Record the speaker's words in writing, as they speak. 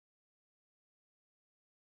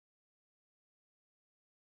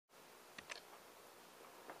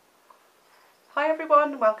Hi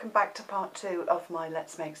everyone, welcome back to part 2 of my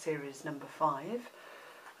Let's Make series number 5,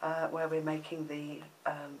 where we're making the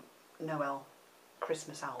Noel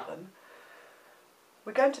Christmas album.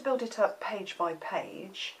 We're going to build it up page by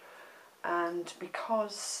page, and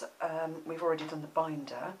because we've already done the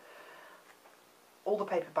binder, all the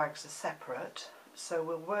paper bags are separate, so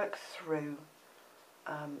we'll work through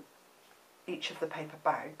each of the paper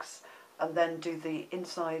bags and then do the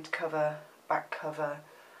inside cover, back cover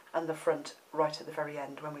and the front right at the very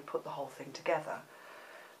end when we put the whole thing together.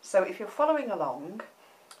 So if you're following along,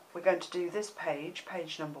 we're going to do this page,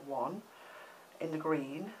 page number 1, in the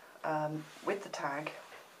green, with the tag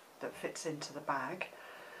that fits into the bag.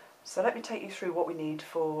 So let me take you through what we need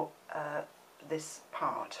for this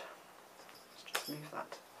part. Let's just move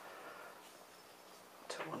that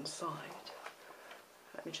to one side.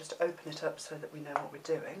 Let me just open it up so that we know what we're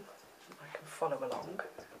doing. I can follow along.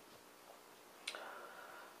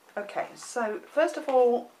 Okay, so first of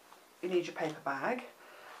all you need your paper bag,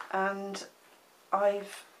 and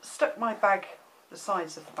I've stuck my bag, the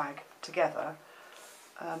sides of the bag together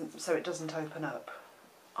so it doesn't open up.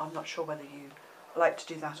 I'm not sure whether you like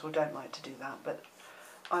to do that or don't like to do that, but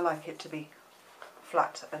I like it to be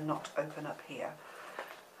flat and not open up here.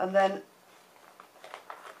 And then,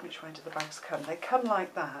 which way do the bags come? They come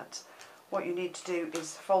like that. What you need to do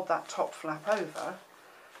is fold that top flap over,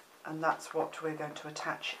 and that's what we're going to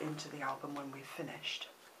attach into the album when we've finished,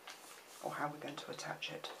 or how we're going to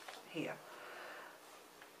attach it here.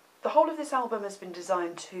 The whole of this album has been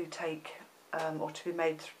designed to take, or to be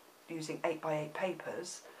made using 8x8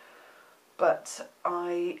 papers, but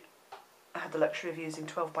I had the luxury of using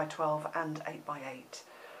 12x12 and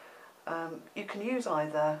 8x8. You can use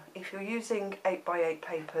either. If you're using 8x8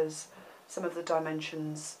 papers, some of the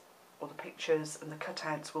dimensions or the pictures and the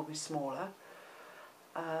cutouts will be smaller.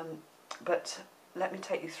 But let me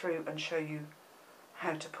take you through and show you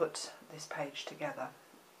how to put this page together.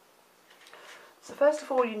 So first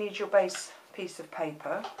of all you need your base piece of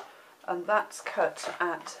paper, and that's cut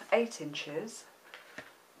at 8 inches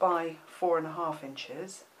by 4.5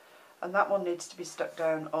 inches, and that one needs to be stuck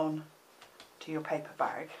down on to your paper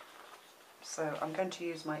bag. So I'm going to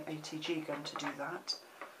use my ATG gun to do that,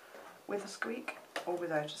 with a squeak or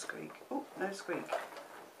without a squeak. Oh, no squeak.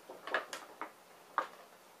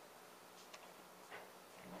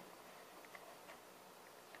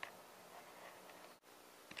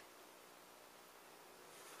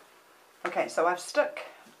 Okay, so I've stuck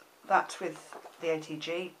that with the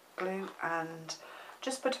ATG glue and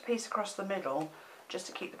just put a piece across the middle just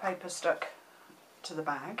to keep the paper stuck to the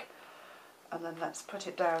bag, and then let's put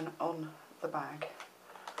it down on the bag.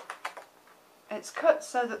 It's cut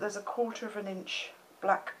so that there's a 1/4 inch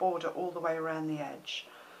black border all the way around the edge,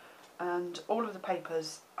 and all of the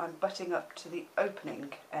papers I'm butting up to the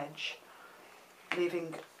opening edge,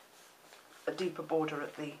 leaving a deeper border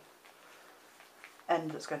at the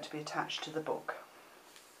end that's going to be attached to the book.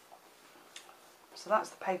 So that's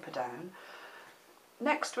the paper down.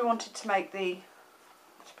 Next we wanted to make the,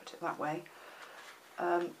 let's put it that way,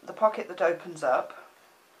 the pocket that opens up.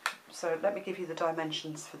 So let me give you the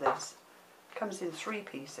dimensions for this. It comes in 3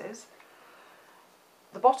 pieces.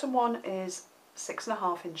 The bottom one is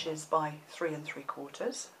 6.5 inches by 3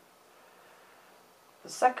 3/4. The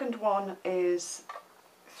second one is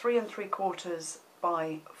 3 3/4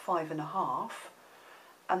 by 5.5.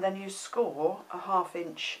 And then you score a 1/2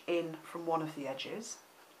 inch in from one of the edges.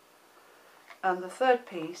 And the third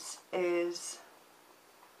piece is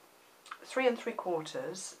 3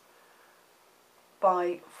 3/4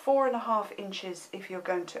 by 4.5 inches if you're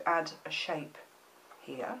going to add a shape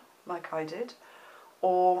here, like I did,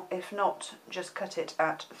 or if not, just cut it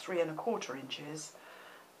at 3 1/4 inches,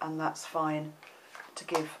 and that's fine to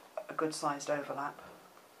give a good sized overlap,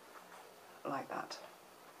 like that.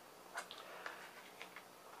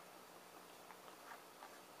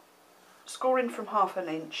 Score in from 1/2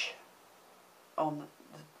 inch on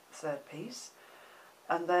the third piece,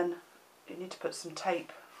 and then you need to put some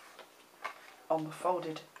tape on the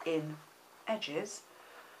folded in edges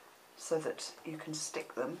so that you can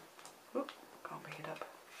stick them, whoop, can't pick it up,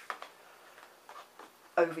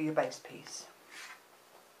 over your base piece,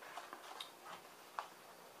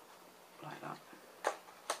 like that.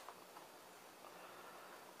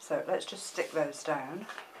 So let's just stick those down.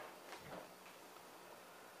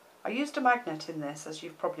 I used a magnet in this, as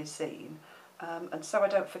you've probably seen, and so I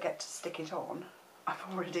don't forget to stick it on, I've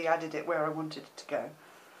already added it where I wanted it to go.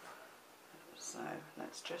 So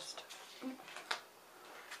let's just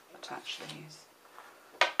attach these.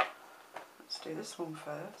 Let's do this one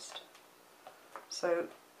first. So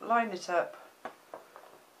line it up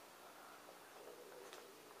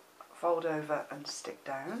fold over and stick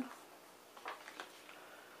down,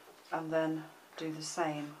 and then do the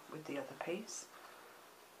same with the other piece.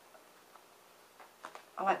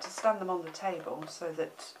 I like to stand them on the table so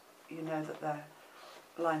that you know that they're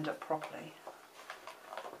lined up properly.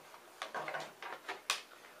 Okay.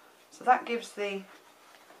 So that gives the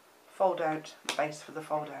fold out base for the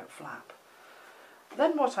fold out flap.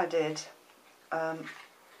 Then what I did, oh,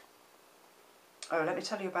 let me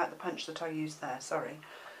tell you about the punch that I used there, sorry.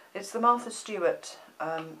 It's the Martha Stewart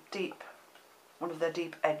one of their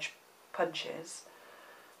deep edge punches,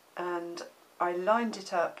 and I lined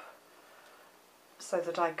it up so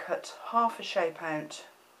that I cut half a shape out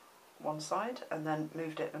one side and then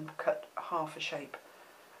moved it and cut half a shape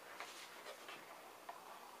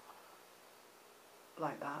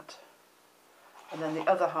like that, and then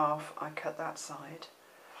the other half I cut that side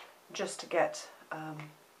just to get,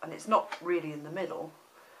 and it's not really in the middle,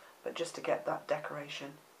 but just to get that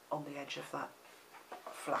decoration on the edge of that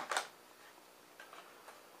flap.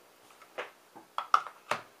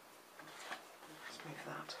 Let's move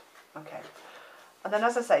that. Okay. And then,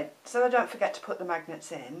 as I say, so I don't forget to put the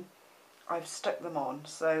magnets in, I've stuck them on.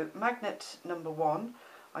 So magnet number 1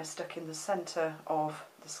 I stuck in the centre of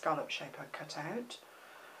the scallop shape I cut out,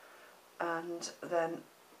 and then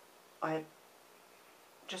I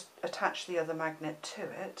just attach the other magnet to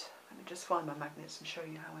it. Let me just find my magnets and show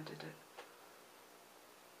you how I did it.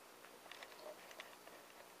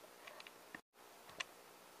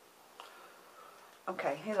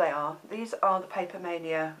 Okay, here they are. These are the Paper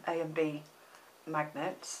Mania A and B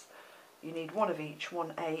magnets. You need one of each,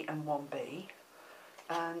 one A and one B.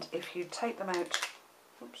 And if you take them out,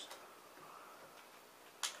 oops,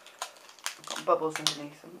 I've got bubbles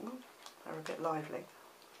underneath them. Ooh, they're a bit lively.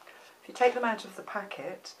 If you take them out of the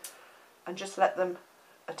packet and just let them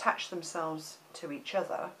attach themselves to each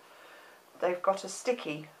other, they've got a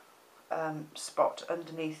sticky spot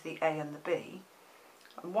underneath the A and the B.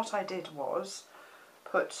 And what I did was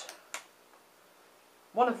put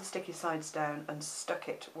one of the sticky sides down and stuck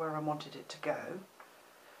it where I wanted it to go,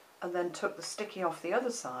 and then took the sticky off the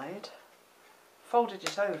other side, folded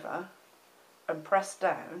it over and pressed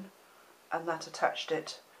down, and that attached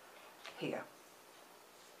it here.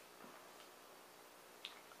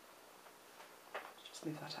 Just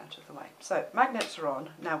move that out of the way. So magnets are on,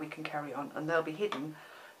 now we can carry on, and they'll be hidden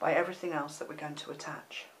by everything else that we're going to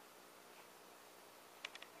attach.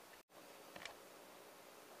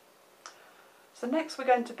 So next we're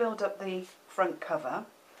going to build up the front cover.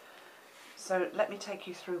 So let me take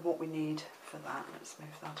you through what we need for that. Let's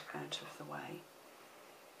move that out of the way.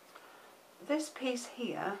 This piece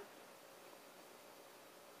here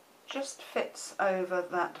just fits over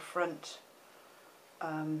that front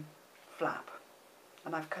flap,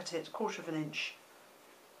 and I've cut it 1/4 inch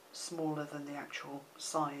smaller than the actual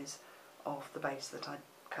size of the base that I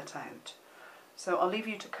cut out. So I'll leave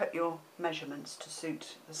you to cut your measurements to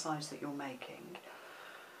suit the size that you're making.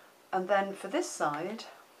 And then for this side,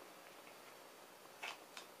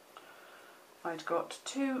 I'd got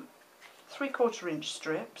 2 3/4 inch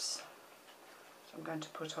strips, so I'm going to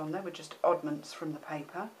put on there with just oddments from the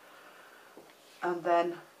paper. And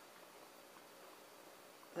then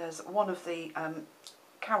there's one of the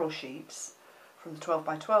carol sheets from the 12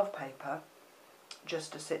 by 12 paper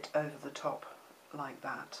just to sit over the top like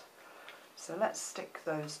that. So let's stick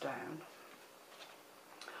those down.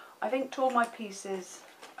 I've inked all my pieces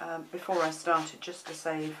before I started, just to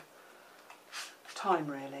save time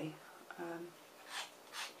really.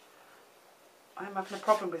 I'm having a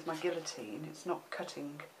problem with my guillotine. It's not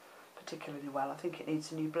cutting particularly well. I think it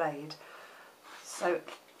needs a new blade. So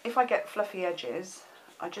if I get fluffy edges,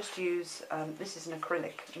 I just use, this is an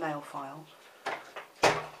acrylic nail file.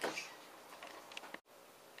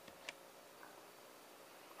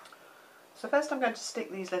 So first I'm going to stick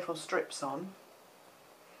these little strips on.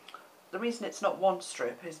 The reason it's not one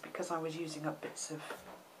strip is because I was using up bits of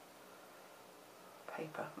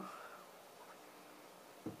paper.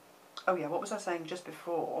 Oh yeah, what was I saying just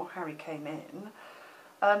before Harry came in?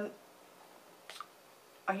 I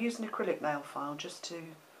used an acrylic nail file just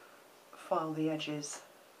to file the edges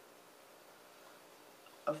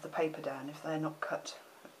of the paper down if they're not cut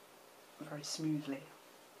very smoothly.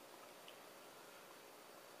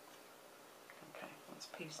 Okay, that's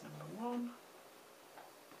piece number 1.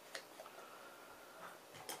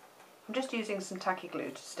 I'm just using some tacky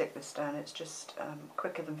glue to stick this down. It's just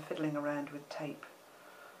quicker than fiddling around with tape.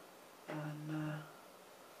 And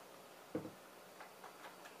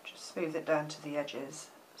just smooth it down to the edges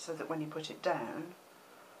so that when you put it down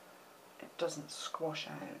it doesn't squash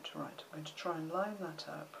out. Right, I'm going to try and line that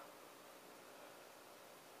up.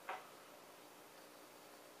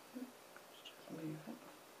 move it.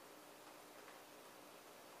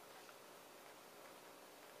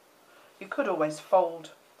 You could always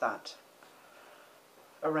fold that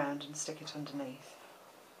around and stick it underneath.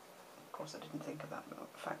 Of course I didn't think of that, but in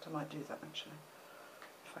fact I might do that actually,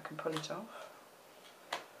 if I can pull it off.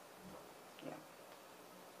 Yeah.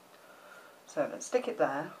 So let's stick it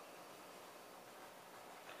there,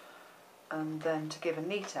 and then to give a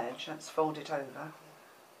neat edge, let's fold it over.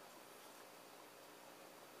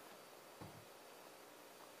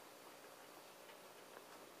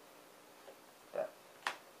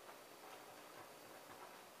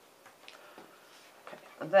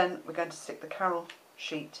 And then we're going to stick the carol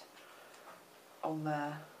sheet on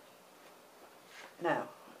there. Now,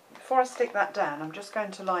 before I stick that down, I'm just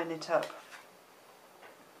going to line it up,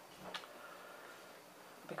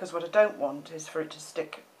 because what I don't want is for it to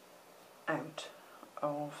stick out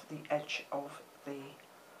of the edge of the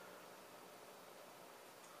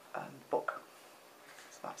book.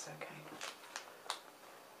 So that's okay.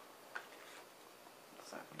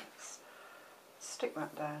 So let's stick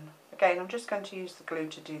that down. Again, I'm just going to use the glue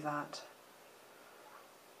to do that.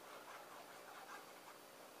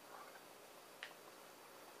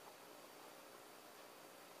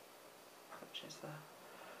 Which is the...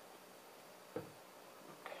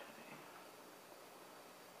 Okay.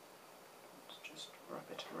 Let's just rub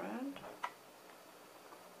it around.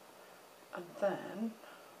 And then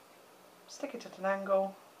stick it at an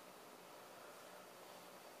angle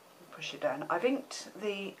and push it down. I've inked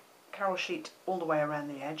the carol sheet all the way around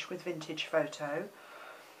the edge with Vintage Photo.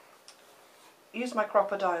 Use my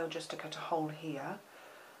crocodile just to cut a hole here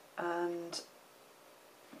and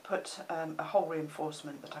put a hole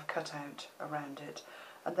reinforcement that I've cut out around it.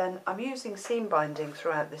 And then I'm using seam binding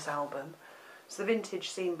throughout this album. It's the vintage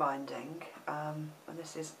seam binding, and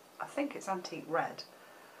this is, I think it's antique red,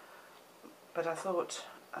 but I thought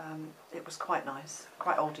it was quite nice,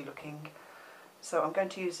 quite oldie looking. So I'm going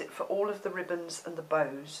to use it for all of the ribbons and the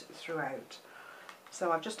bows throughout.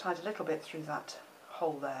 So I've just tied a little bit through that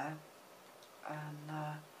hole there,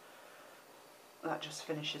 and that just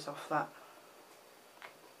finishes off that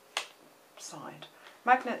side.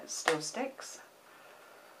 Magnet still sticks,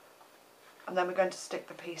 and then we're going to stick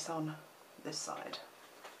the piece on this side.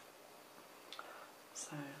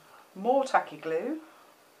 So more tacky glue.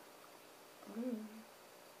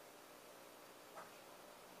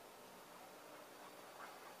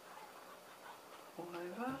 All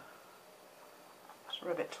over. Just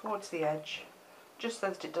rub it towards the edge, just so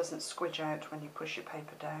that it doesn't squidge out when you push your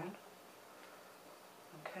paper down.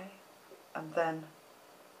 Okay, and then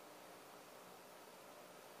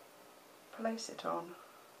place it on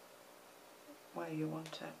where you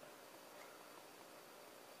want it.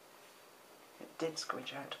 It did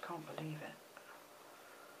squidge out, I can't believe it.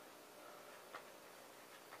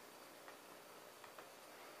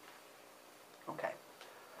 Okay,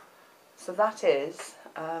 so that is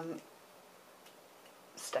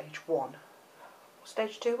stage 1.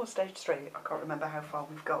 Stage 2 or stage 3? I can't remember how far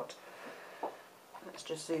we've got. Let's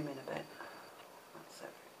just zoom in a bit. That's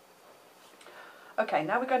it. Okay,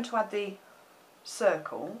 now we're going to add the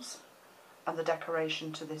circles and the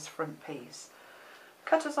decoration to this front piece.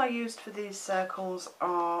 Cutters I used for these circles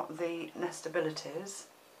are the Nestabilities.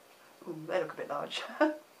 Ooh, they look a bit large.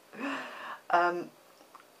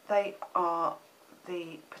 They are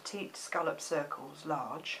the Petite Scallop Circles,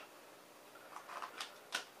 large.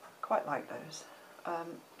 Quite like those.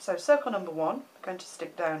 So circle number 1, I'm going to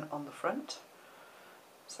stick down on the front.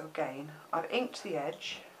 So again, I've inked the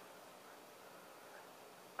edge,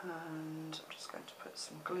 and I'm just going to put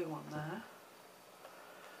some glue on there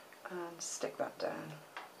and stick that down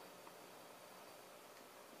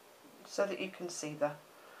so that you can see the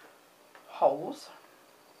holes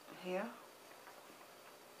here.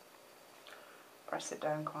 Press it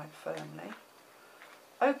down quite firmly,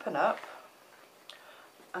 open up,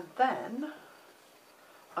 and then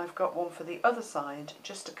I've got one for the other side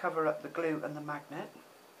just to cover up the glue and the magnet.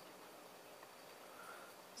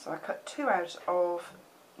 So I cut 2 out of,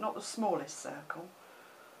 not the smallest circle,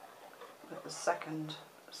 but the second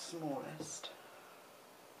smallest.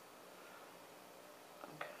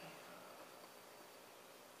 Okay,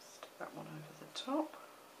 stick that one over the top.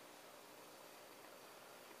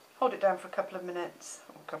 Hold it down for a couple of minutes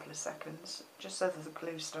or a couple of seconds, just so that the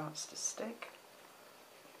glue starts to stick.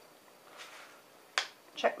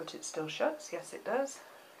 Check that it still shuts. Yes, it does.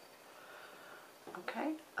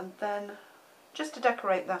 Okay, and then just to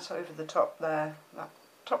decorate that over the top there, that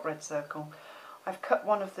top red circle, I've cut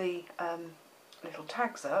one of the little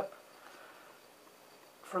tags up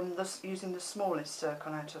from this, using the smallest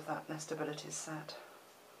circle out of that Nestabilities set.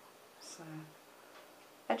 So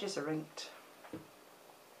edges are inked.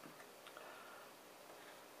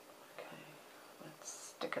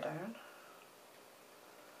 stick her down.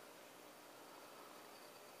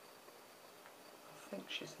 I think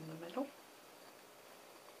she's in the middle.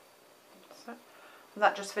 So, and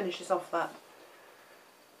that just finishes off that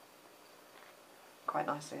quite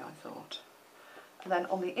nicely, I thought. And then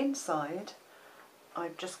on the inside,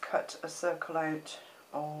 I've just cut a circle out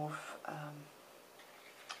of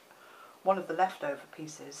one of the leftover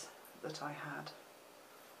pieces that I had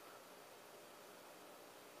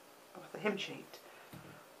of the hymn sheet.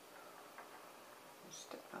 I'll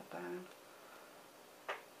stick that down.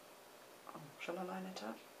 Oh, shall I line it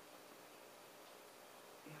up?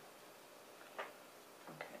 Yeah.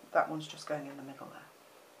 Okay, that one's just going in the middle there.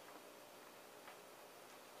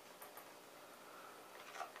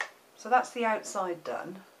 So that's the outside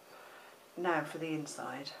done. Now for the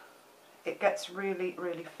inside. It gets really,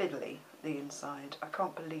 really fiddly, the inside. I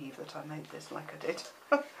can't believe that I made this like I did.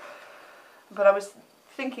 But I was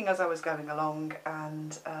thinking as I was going along,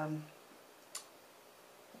 and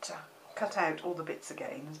to cut out all the bits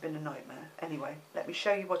again has been a nightmare. Anyway, let me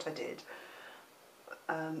show you what I did.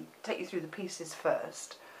 Take you through the pieces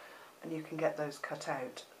first, and you can get those cut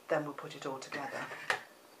out. Then we'll put it all together.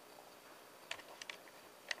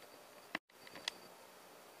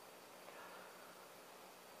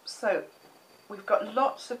 So we've got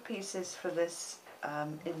lots of pieces for this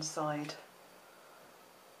inside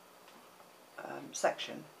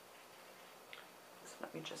section. So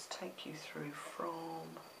let me just take you through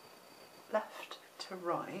from left to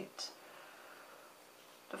right.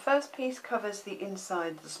 The first piece covers the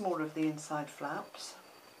inside, the smaller of the inside flaps,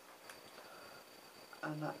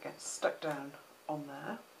 and that gets stuck down on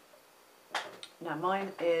there. Now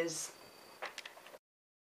mine is